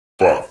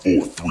5,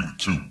 4, 3,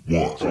 2, 1.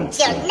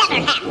 You'll never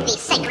have the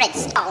sacred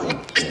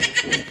stone.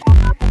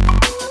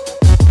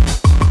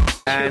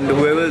 And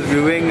whoever's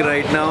viewing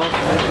right now,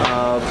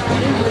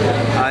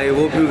 I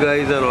hope you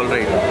guys are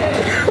alright.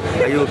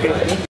 Are you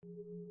okay?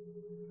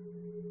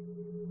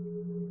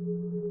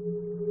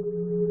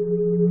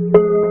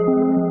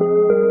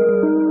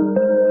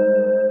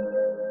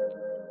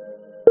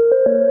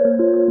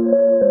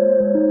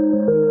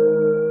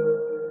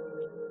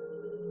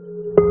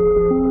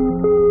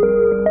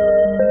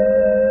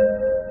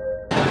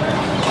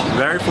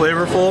 Very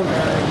flavorful,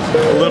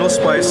 a little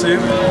spicy,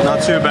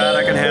 not too bad,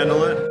 I can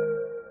handle it.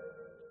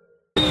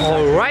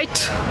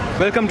 Alright,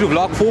 welcome to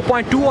vlog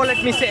 4.2, or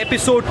let me say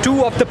episode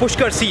 2 of the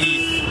Pushkar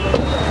series.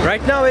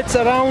 Right now it's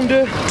around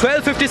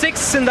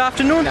 12:56 in the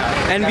afternoon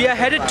and we are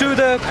headed to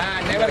the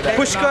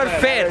Pushkar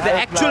fair, the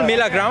actual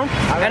Mela ground,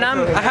 and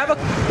I have a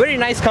very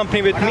nice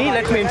company with me.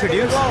 Let me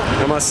introduce.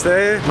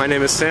 Namaste, my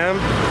name is Sam.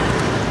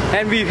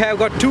 And we have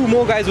got two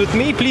more guys with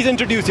me. Please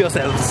introduce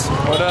yourselves.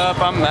 What up,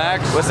 I'm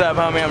Max. What's up,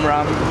 homie? I'm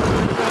Ram.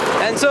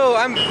 And so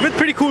I'm with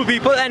pretty cool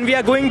people and we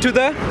are going to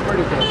the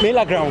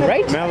Mela ground,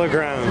 right? Mela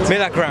ground.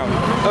 Mela ground.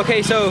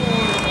 Okay, so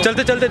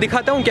चलते चलते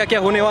दिखाता हूँ क्या क्या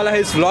होने वाला है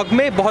इस vlog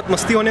में. बहुत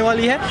मस्ती होने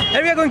वाली है.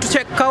 And we are going to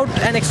check out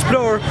and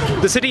explore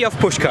the city of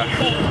Pushkar.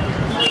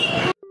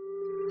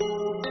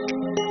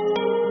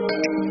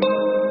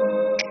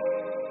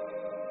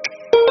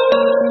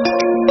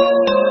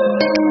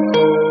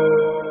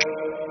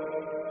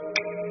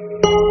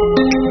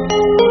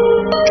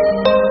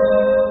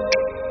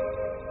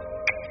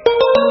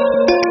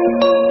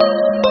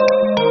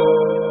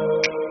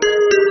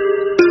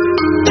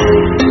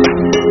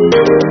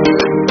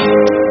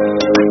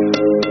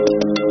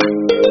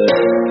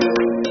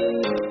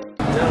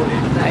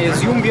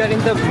 We are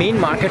in the main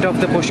market of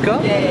the Pushkar,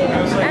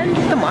 and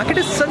the market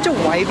is such a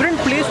vibrant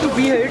place to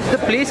be here. The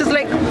place is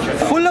like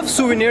full of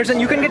souvenirs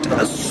and you can get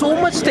so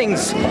much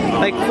things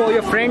like for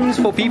your friends,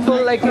 for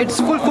people. Like it's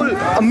full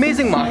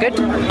amazing market,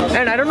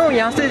 and I don't know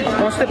यहाँ से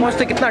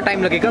पहुँचते कितना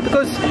time लगेगा,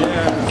 because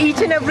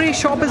each and every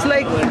shop is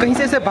like कहीं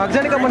से ऐसे भाग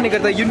जाने का मन नहीं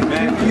करता.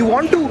 You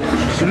want to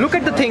look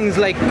at the things,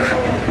 like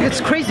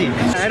it's crazy.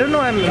 I don't know,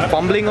 I'm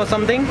fumbling or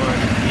something,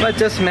 but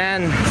just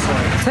man,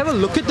 let's have a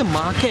look at the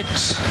market.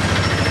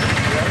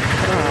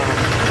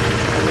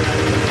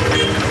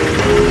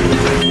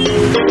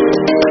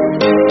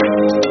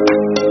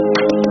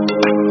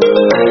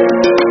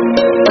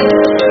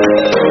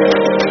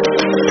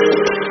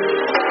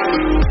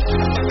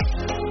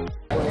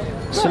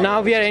 So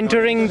now we are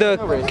entering the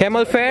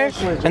camel fair,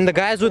 and the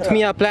guys with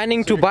me are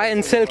planning to buy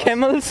and sell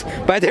camels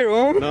by their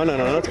own. No,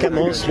 not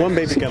camels, one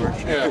baby camel.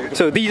 Yeah.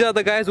 So these are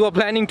the guys who are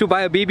planning to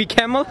buy a baby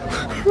camel.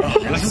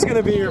 This is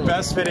gonna be your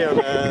best video,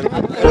 man.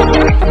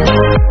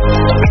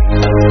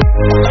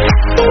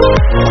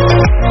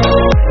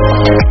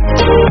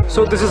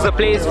 So this is the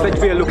place which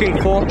we are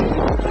looking for.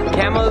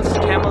 Camels,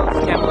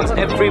 camels, camels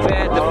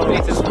everywhere. The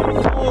place is full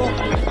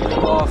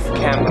of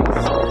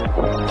camels.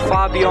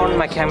 Far beyond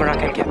my camera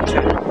can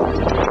capture.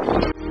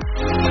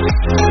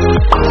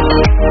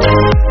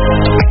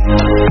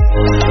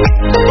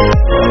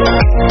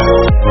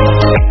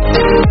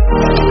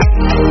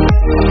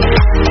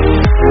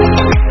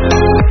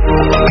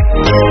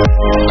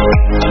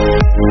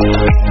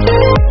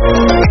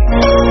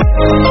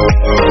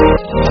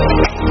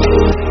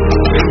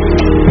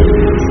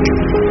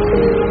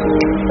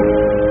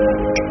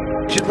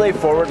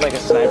 Forward like a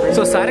sniper.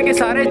 So सारे के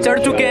सारे चढ़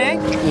चुके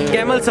हैं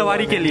camel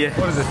सवारी के लिए.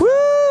 Woo!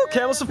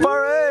 Camel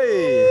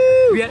safari!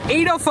 We are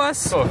 8 of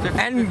us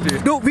and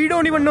we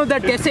don't even know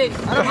that कैसे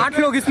 8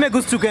 लोग इसमें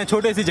घुस चुके हैं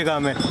छोटे सी जगह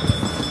में.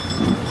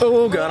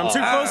 Oh god, I'm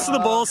too close to the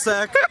ball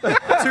sack.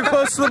 Too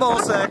close to the ball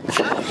sack.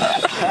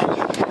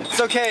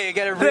 It's okay, you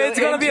get a real It's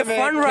gonna be a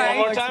fun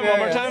ride. One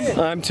more time.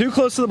 I'm too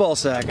close to the ball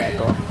sack.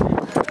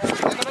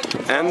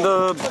 And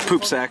the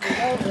poop sack.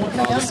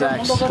 All the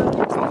sacks. All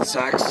the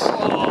sacks.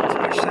 Too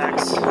much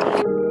sacks.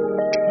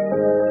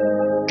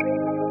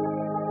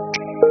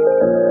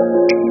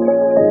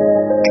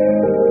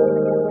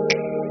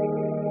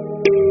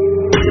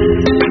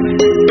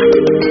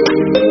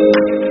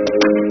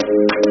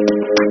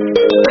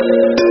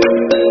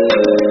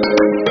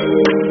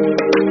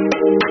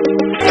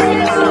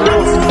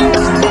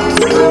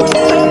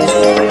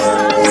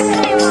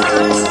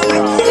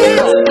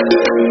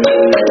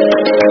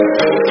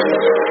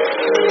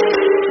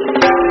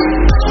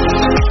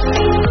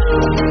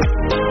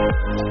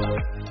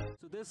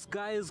 This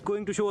guy is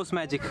going to show us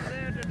magic.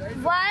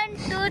 1,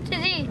 2,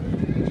 3.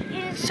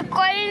 It's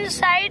coin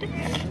inside.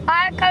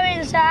 I come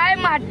inside.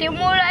 Mati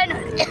mula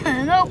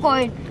no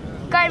coin.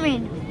 Come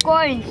in.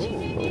 Coins.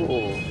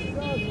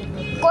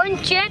 Coin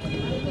chet.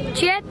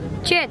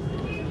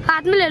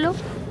 हाथ में ले लो.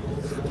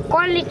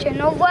 कौन नीचे?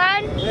 No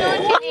 1, 2,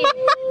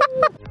 3.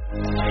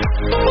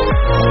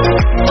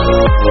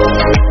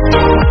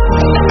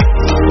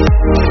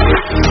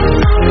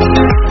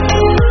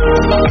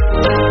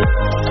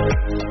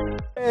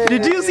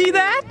 Did you see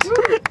that?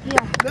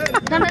 Yeah.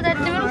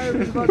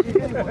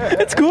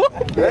 It's cool.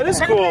 That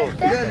is cool.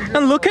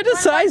 And look at the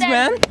size,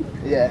 man.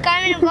 Yeah.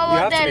 Come in, go You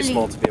have to be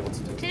small to be able to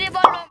do it.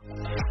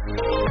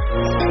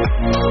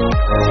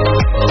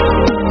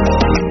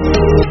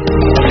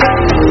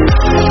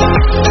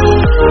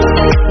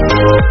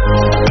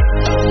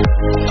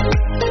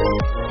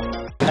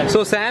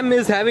 So Sam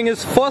is having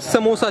his first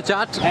samosa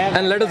chaat,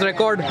 and let us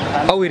record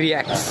how he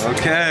reacts.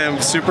 Okay,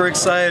 I'm super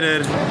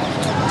excited.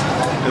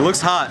 It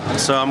looks hot,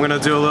 so I'm gonna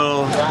do a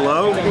little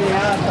blow,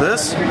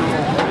 this,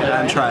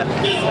 and try it.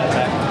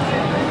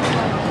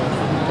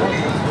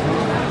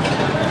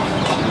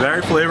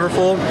 Very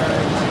flavorful,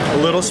 a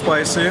little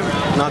spicy,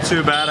 not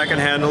too bad, I can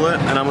handle it,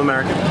 and I'm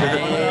American.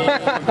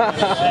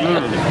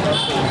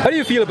 How do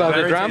you feel about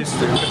Very it, Ram?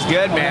 tasty. It's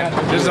good, man.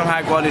 This is some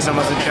high quality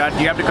samosa chaat.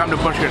 You have to come to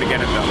Pushkar to get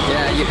it though.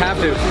 Yeah, you have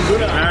to.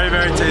 Very,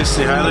 very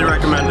tasty, highly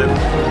recommend it.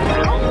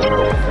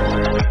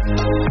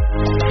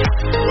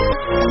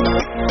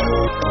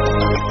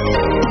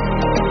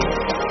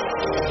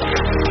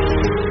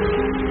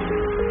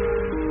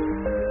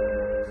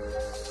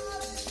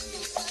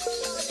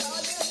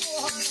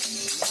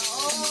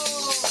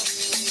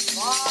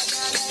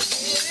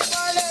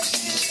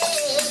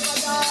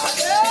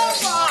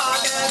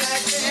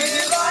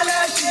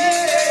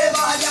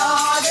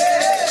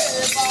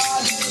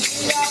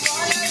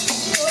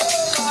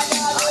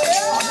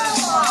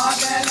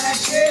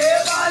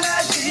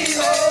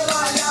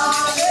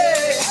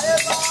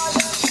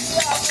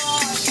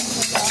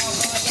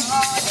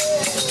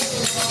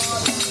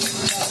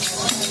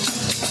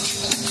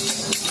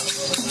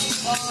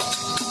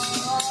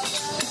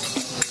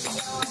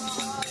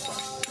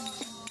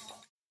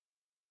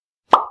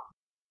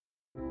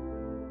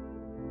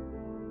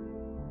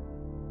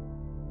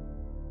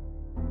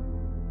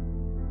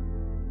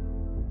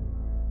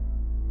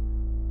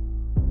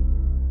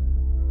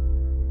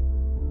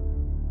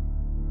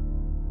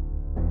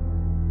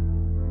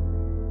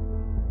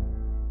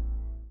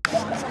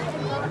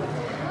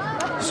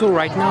 So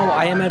right now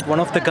I am at one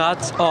of the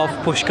ghats of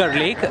Pushkar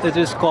Lake. It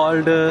is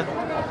called,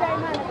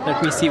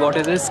 let me see what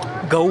it is,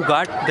 Gau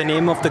Ghat. The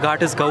name of the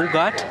ghat is Gau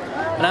Ghat.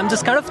 And I'm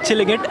just kind of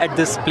chilling it at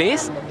this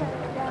place.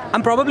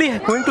 I'm probably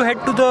going to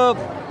head to the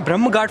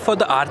Brahma Ghat for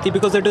the aarti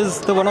because it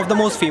is one of the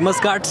most famous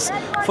ghats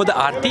for the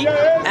aarti.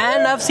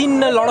 And I've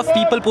seen a lot of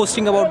people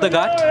posting about the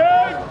ghat.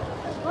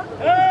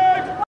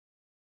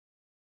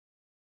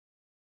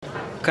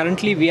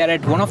 Currently we are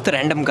at one of the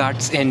random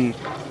ghats in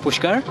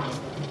Pushkar.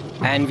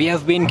 And we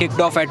have been kicked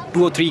off at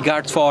 2 or 3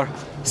 ghats for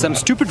some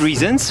stupid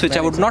reasons, which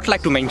I would not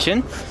like to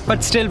mention.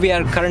 But still, we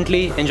are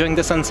currently enjoying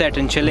the sunset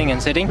and chilling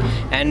and sitting.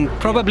 And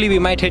probably we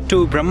might head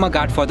to Brahma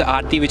Ghat for the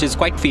aarti, which is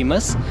quite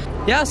famous.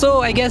 Yeah,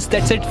 so I guess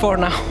that's it for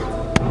now.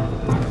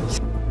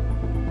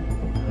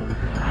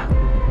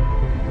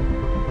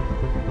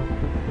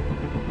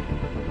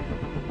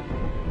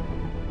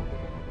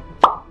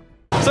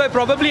 So I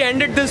probably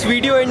ended this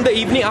video in the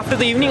evening, after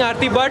the evening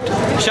aarti, but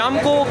शाम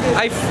को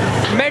I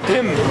met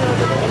him.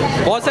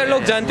 बहुत सारे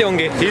लोग जानते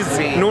होंगे.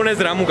 He's known as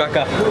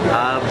Ramukaka.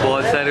 हाँ,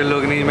 बहुत सारे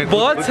लोग नहीं, मैं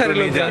बहुत सारे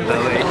लोग जानता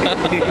भाई.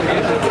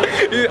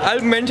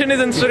 I'll mention his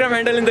Instagram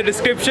handle in the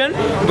description.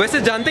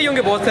 वैसे जानते ही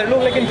होंगे बहुत सारे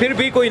लोग, लेकिन फिर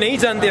भी कोई नहीं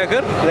जानते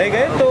अगर रह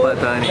गए तो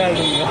पता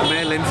नहीं.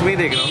 मैं लेंस में ही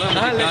देख रहा हूँ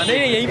ना. हाँ,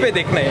 नहीं यहीं पे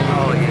देखना है.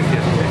 Oh, yes,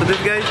 yes. So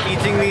this guy is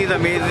teaching me, is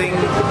amazing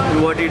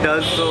what he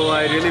does, so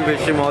I really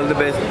wish him all the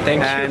best.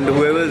 Thank you. And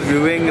whoever's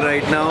viewing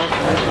right now,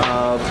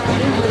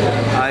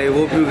 I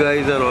hope you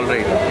guys are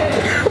alright.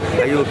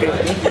 Are you okay?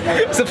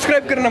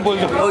 Subscribe करना बोल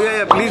दो. Oh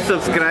yeah, please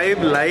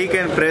subscribe, like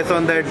and press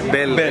on that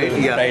bell. Bell, right?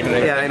 Yeah. right.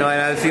 Yeah, I know,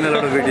 and I've seen a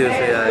lot of videos.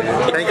 Yeah.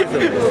 Thank you so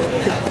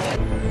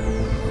much.